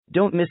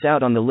Don't miss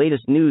out on the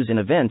latest news and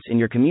events in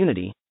your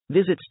community.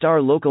 Visit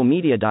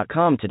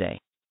starlocalmedia.com today.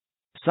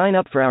 Sign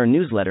up for our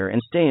newsletter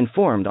and stay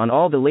informed on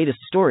all the latest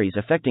stories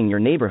affecting your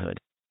neighborhood.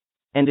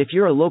 And if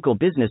you're a local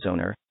business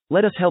owner,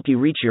 let us help you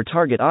reach your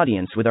target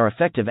audience with our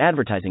effective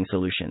advertising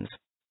solutions.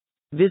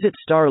 Visit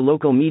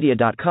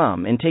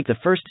starlocalmedia.com and take the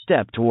first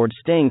step towards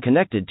staying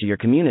connected to your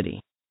community.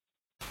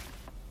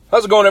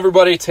 How's it going,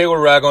 everybody? Taylor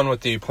Ragland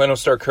with the Plano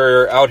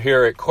Star-Courier out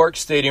here at Clark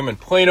Stadium in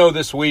Plano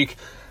this week,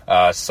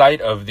 site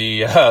of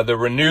the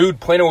renewed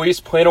Plano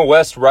East, Plano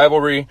West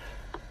rivalry.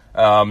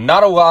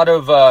 Not a lot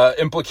of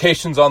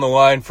implications on the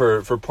line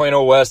for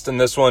Plano West in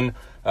this one.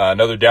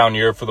 Another down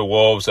year for the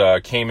Wolves.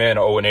 Came in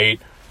 0-8,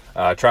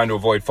 trying to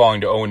avoid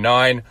falling to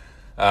 0-9.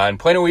 And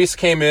Plano East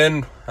came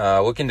in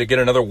looking to get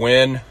another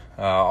win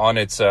on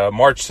its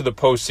march to the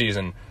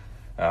postseason.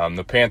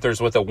 The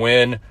Panthers with a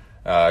win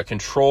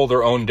control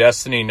their own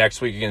destiny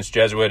next week against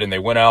Jesuit, and they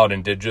went out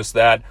and did just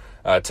that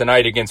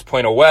tonight against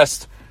Plano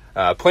West.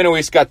 Plano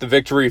East got the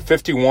victory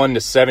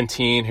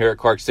 51-17 here at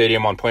Clark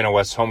Stadium on Plano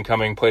West's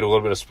homecoming. Played a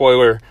little bit of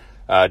spoiler,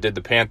 did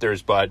the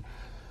Panthers, but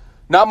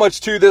not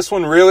much to this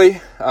one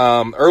really.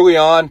 Early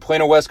on,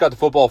 Plano West got the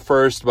football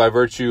first by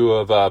virtue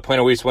of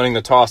Plano East winning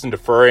the toss and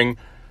deferring.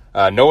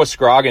 Noah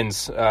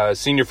Scroggins,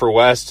 senior for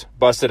West,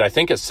 busted I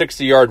think a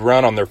 60-yard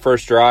run on their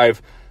first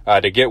drive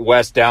to get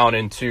West down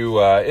into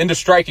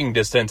striking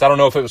distance. I don't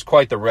know if it was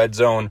quite the red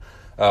zone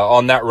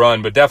on that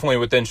run, but definitely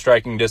within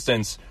striking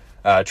distance,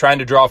 trying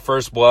to draw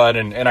first blood.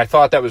 And I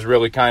thought that was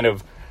really kind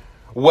of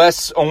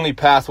West's only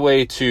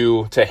pathway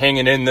to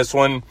hanging in this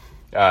one.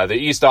 The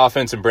East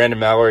offense and Brandon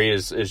Mallory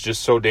is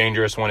just so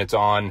dangerous when it's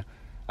on.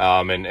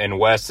 And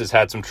West has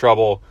had some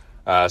trouble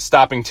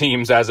stopping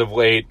teams as of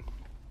late.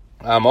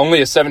 Only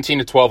a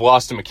 17-12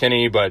 loss to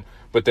McKinney,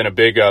 but then a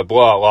big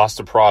blowout loss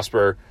to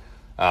Prosper.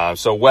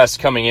 So West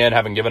coming in,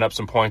 having given up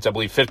some points, I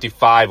believe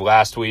 55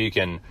 last week,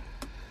 and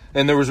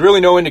there was really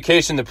no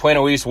indication that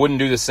Plano East wouldn't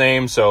do the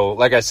same. So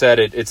like I said,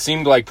 it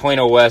seemed like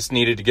Plano West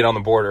needed to get on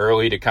the board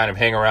early to kind of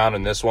hang around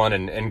in this one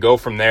and go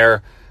from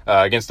there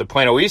against the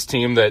Plano East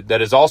team that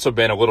has also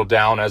been a little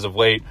down as of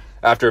late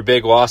after a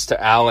big loss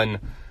to Allen.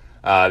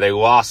 They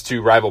lost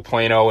to rival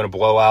Plano in a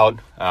blowout,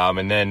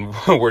 and then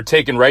were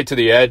taken right to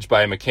the edge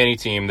by a McKinney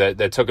team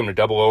that took them to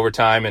double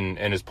overtime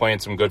and is playing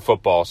some good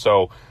football.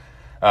 So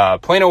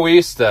Plano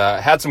East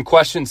had some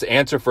questions to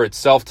answer for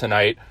itself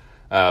tonight,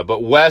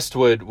 but West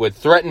would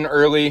threaten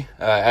early,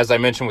 as I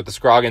mentioned with the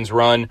Scroggins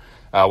run,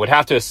 would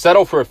have to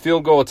settle for a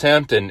field goal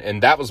attempt,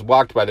 and that was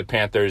blocked by the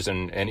Panthers,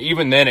 and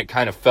even then it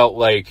kind of felt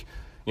like,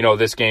 you know,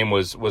 this game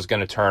was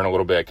going to turn a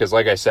little bit, because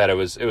like I said, it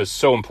was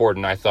so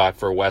important, I thought,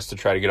 for West to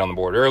try to get on the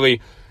board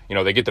early. You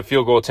know, they get the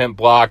field goal attempt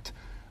blocked,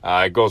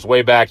 it goes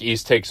way back,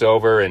 East takes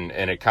over, and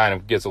it kind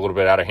of gets a little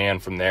bit out of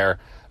hand from there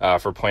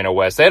for Plano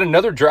West. They had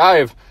another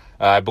drive.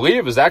 I believe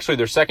it was actually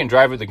their second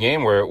drive of the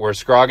game where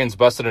Scroggins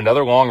busted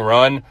another long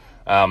run,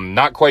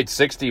 not quite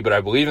 60, but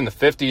I believe in the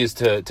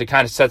 50s to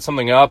kind of set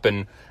something up.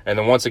 And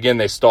then once again,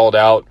 they stalled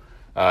out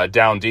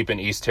down deep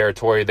in East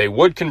territory. They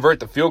would convert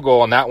the field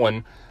goal on that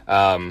one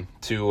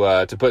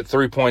to put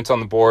 3 points on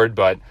the board.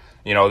 But,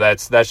 you know,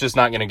 that's just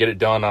not going to get it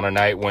done on a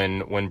night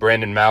when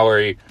Brandon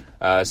Mallory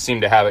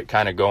seemed to have it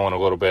kind of going a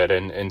little bit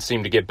and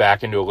seemed to get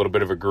back into a little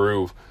bit of a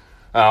groove.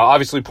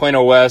 Obviously,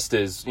 Plano West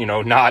is, you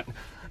know, not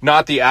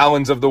the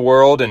Allens of the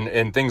world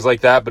and things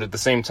like that, but at the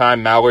same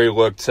time, Mallory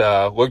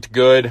looked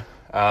good.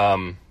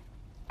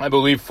 I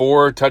believe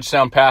 4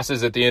 touchdown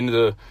passes at the end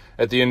of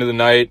the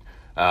night.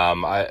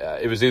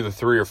 It was either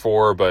 3 or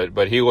 4,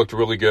 but he looked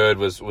really good.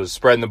 Was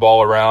spreading the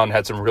ball around.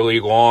 Had some really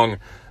long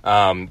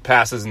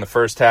passes in the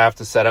first half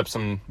to set up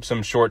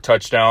some short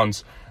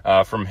touchdowns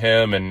from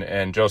him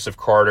and Joseph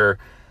Carter.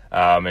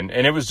 And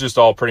it was just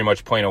all pretty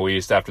much Plano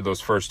East after those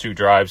first 2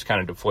 drives.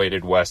 Kind of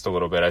deflated West a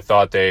little bit. I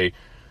thought they,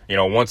 you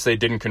know, once they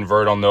didn't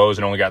convert on those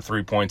and only got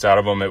 3 points out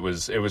of them, it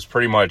was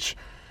pretty much,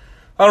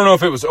 I don't know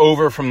if it was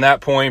over from that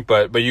point,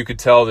 but you could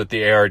tell that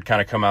the air had kind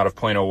of come out of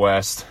Plano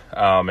West,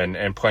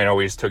 and Plano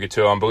East took it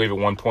to them. I believe at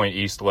one point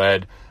East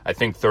led, I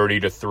think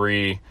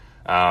 30-3,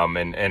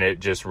 and it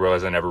just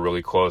wasn't ever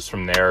really close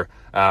from there.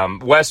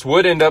 West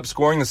would end up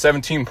scoring the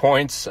 17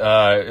 points.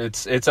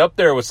 It's up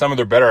there with some of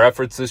their better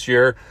efforts this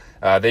year.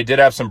 They did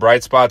have some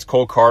bright spots.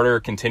 Cole Carter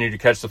continued to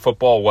catch the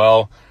football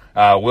well.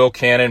 Will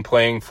Cannon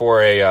playing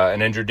for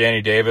an injured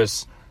Danny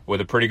Davis with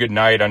a pretty good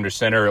night under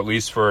center, at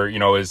least for, you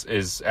know,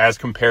 is as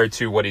compared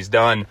to what he's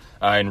done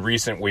in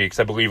recent weeks.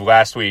 I believe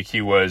last week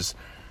he was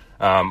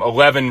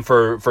 11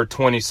 for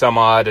 20 some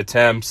odd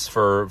attempts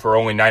for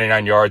only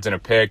 99 yards and a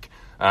pick.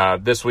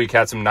 This week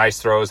had some nice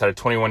throws, had a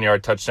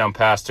 21-yard touchdown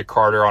pass to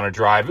Carter on a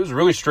drive. It was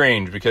really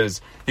strange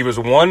because he was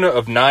 1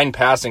 of 9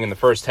 passing in the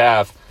first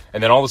half,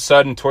 and then all of a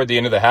sudden toward the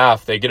end of the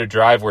half, they get a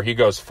drive where he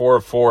goes 4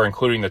 of 4,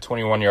 including the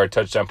 21-yard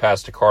touchdown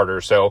pass to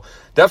Carter. So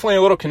definitely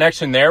a little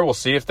connection there. We'll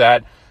see if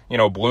that, you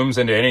know, blooms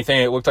into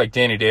anything. It looked like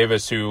Danny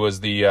Davis, who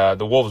was the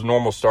Wolves'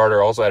 normal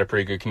starter, also had a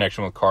pretty good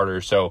connection with Carter.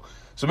 So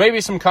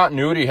maybe some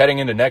continuity heading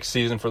into next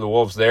season for the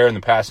Wolves there in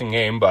the passing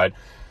game, but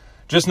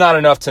just not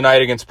enough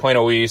tonight against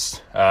Plano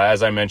East.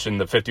 As I mentioned,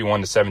 the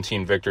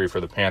 51-17 victory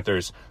for the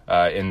Panthers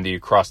in the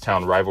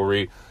crosstown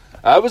rivalry.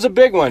 It was a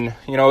big one.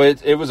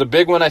 It was a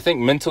big one, I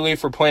think, mentally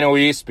for Plano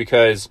East,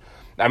 because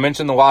I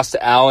mentioned the loss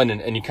to Allen,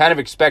 and you kind of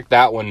expect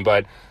that one,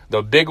 but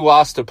the big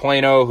loss to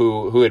Plano,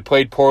 who had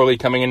played poorly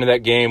coming into that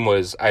game,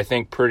 was, I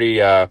think,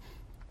 pretty, I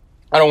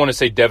don't want to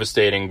say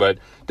devastating, but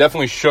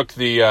definitely shook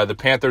the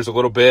Panthers a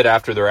little bit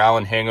after their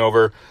Allen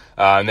hangover,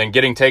 and then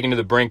getting taken to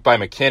the brink by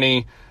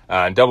McKinney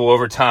in double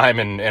overtime,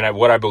 and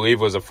what I believe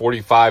was a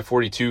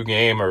 45-42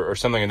 game or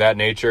something of that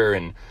nature,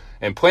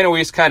 and Plano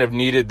East kind of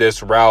needed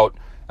this rout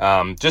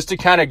just to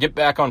kind of get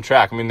back on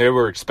track. I mean, they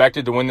were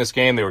expected to win this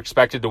game. They were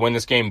expected to win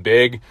this game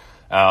big,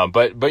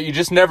 but you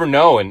just never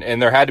know,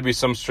 and there had to be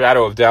some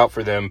shadow of doubt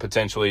for them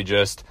potentially,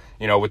 just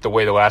with the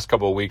way the last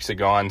couple of weeks had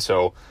gone.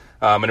 So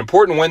an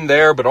important win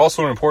there, but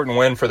also an important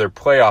win for their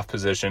playoff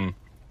position,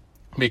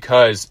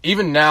 because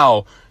even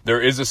now there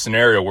is a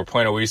scenario where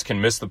Plano East can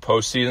miss the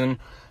postseason.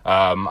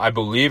 I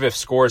believe if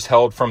scores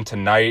held from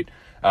tonight,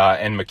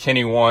 and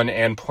McKinney won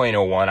and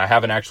Plano won. I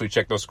haven't actually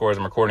checked those scores.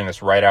 I'm recording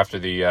this right after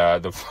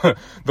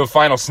the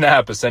final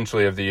snap,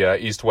 essentially, of the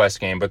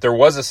East-West game. But there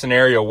was a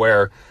scenario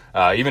where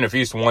even if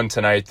East won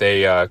tonight,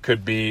 they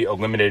could be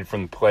eliminated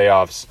from the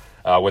playoffs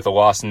with a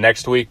loss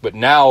next week. But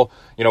now,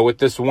 with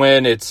this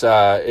win, it's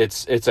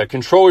a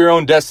control your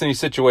own destiny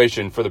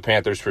situation for the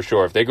Panthers for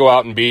sure. If they go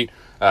out and beat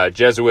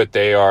Jesuit,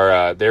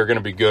 they're going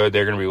to be good.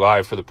 They're going to be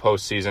live for the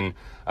postseason.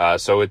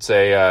 So it's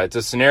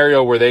a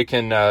scenario where they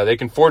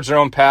can forge their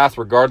own path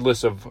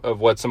regardless of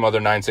what some other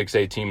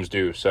 9-6-8 teams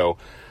do. So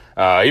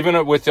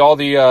even with all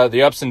the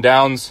ups and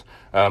downs,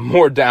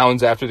 more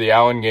downs after the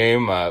Allen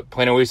game,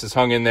 Plano East has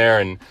hung in there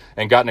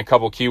and gotten a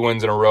couple key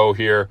wins in a row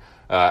here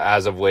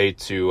as of late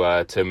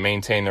to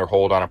maintain their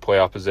hold on a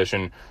playoff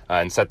position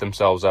and set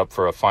themselves up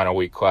for a final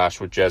week clash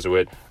with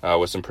Jesuit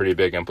with some pretty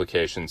big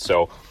implications.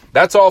 So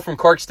that's all from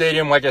Clark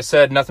Stadium. Like I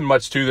said, nothing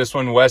much to this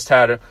one. West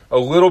had a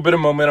little bit of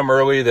momentum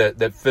early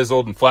that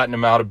fizzled and flattened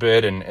them out a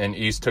bit, and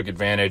East took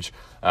advantage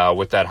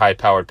with that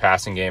high-powered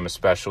passing game,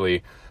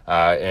 especially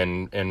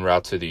en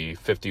route to the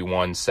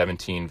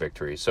 51-17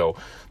 victory. So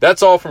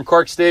that's all from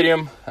Clark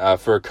Stadium.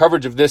 For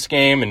coverage of this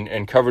game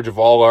and coverage of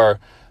all our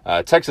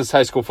Texas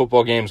high school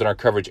football games in our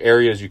coverage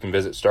areas, you can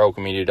visit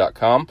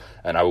starlocalmedia.com,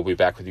 and I will be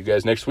back with you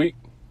guys next week.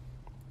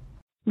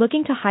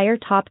 Looking to hire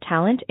top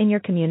talent in your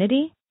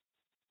community?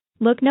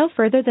 Look no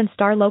further than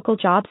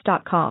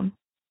starlocaljobs.com.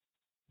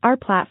 Our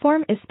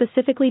platform is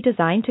specifically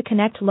designed to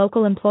connect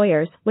local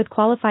employers with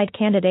qualified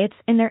candidates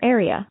in their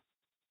area.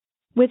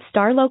 With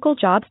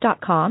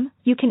starlocaljobs.com,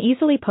 you can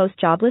easily post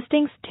job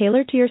listings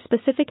tailored to your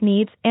specific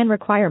needs and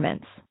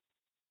requirements.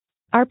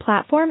 Our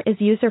platform is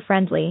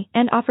user-friendly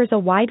and offers a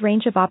wide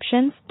range of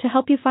options to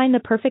help you find the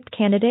perfect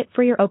candidate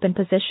for your open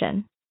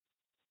position.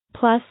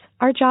 Plus,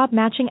 our job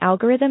matching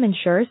algorithm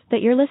ensures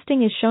that your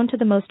listing is shown to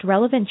the most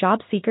relevant job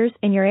seekers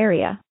in your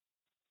area.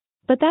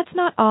 But that's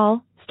not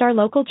all.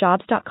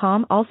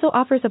 StarLocalJobs.com also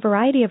offers a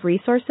variety of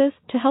resources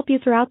to help you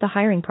throughout the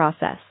hiring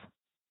process.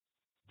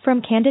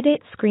 From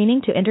candidate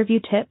screening to interview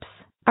tips,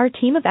 our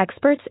team of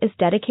experts is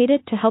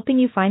dedicated to helping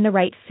you find the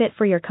right fit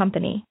for your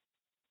company.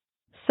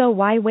 So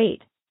why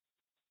wait?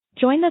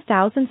 Join the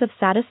thousands of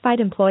satisfied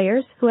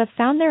employers who have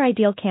found their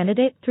ideal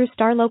candidate through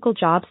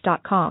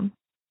StarLocalJobs.com.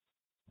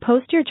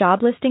 Post your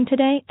job listing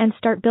today and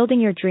start building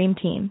your dream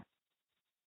team.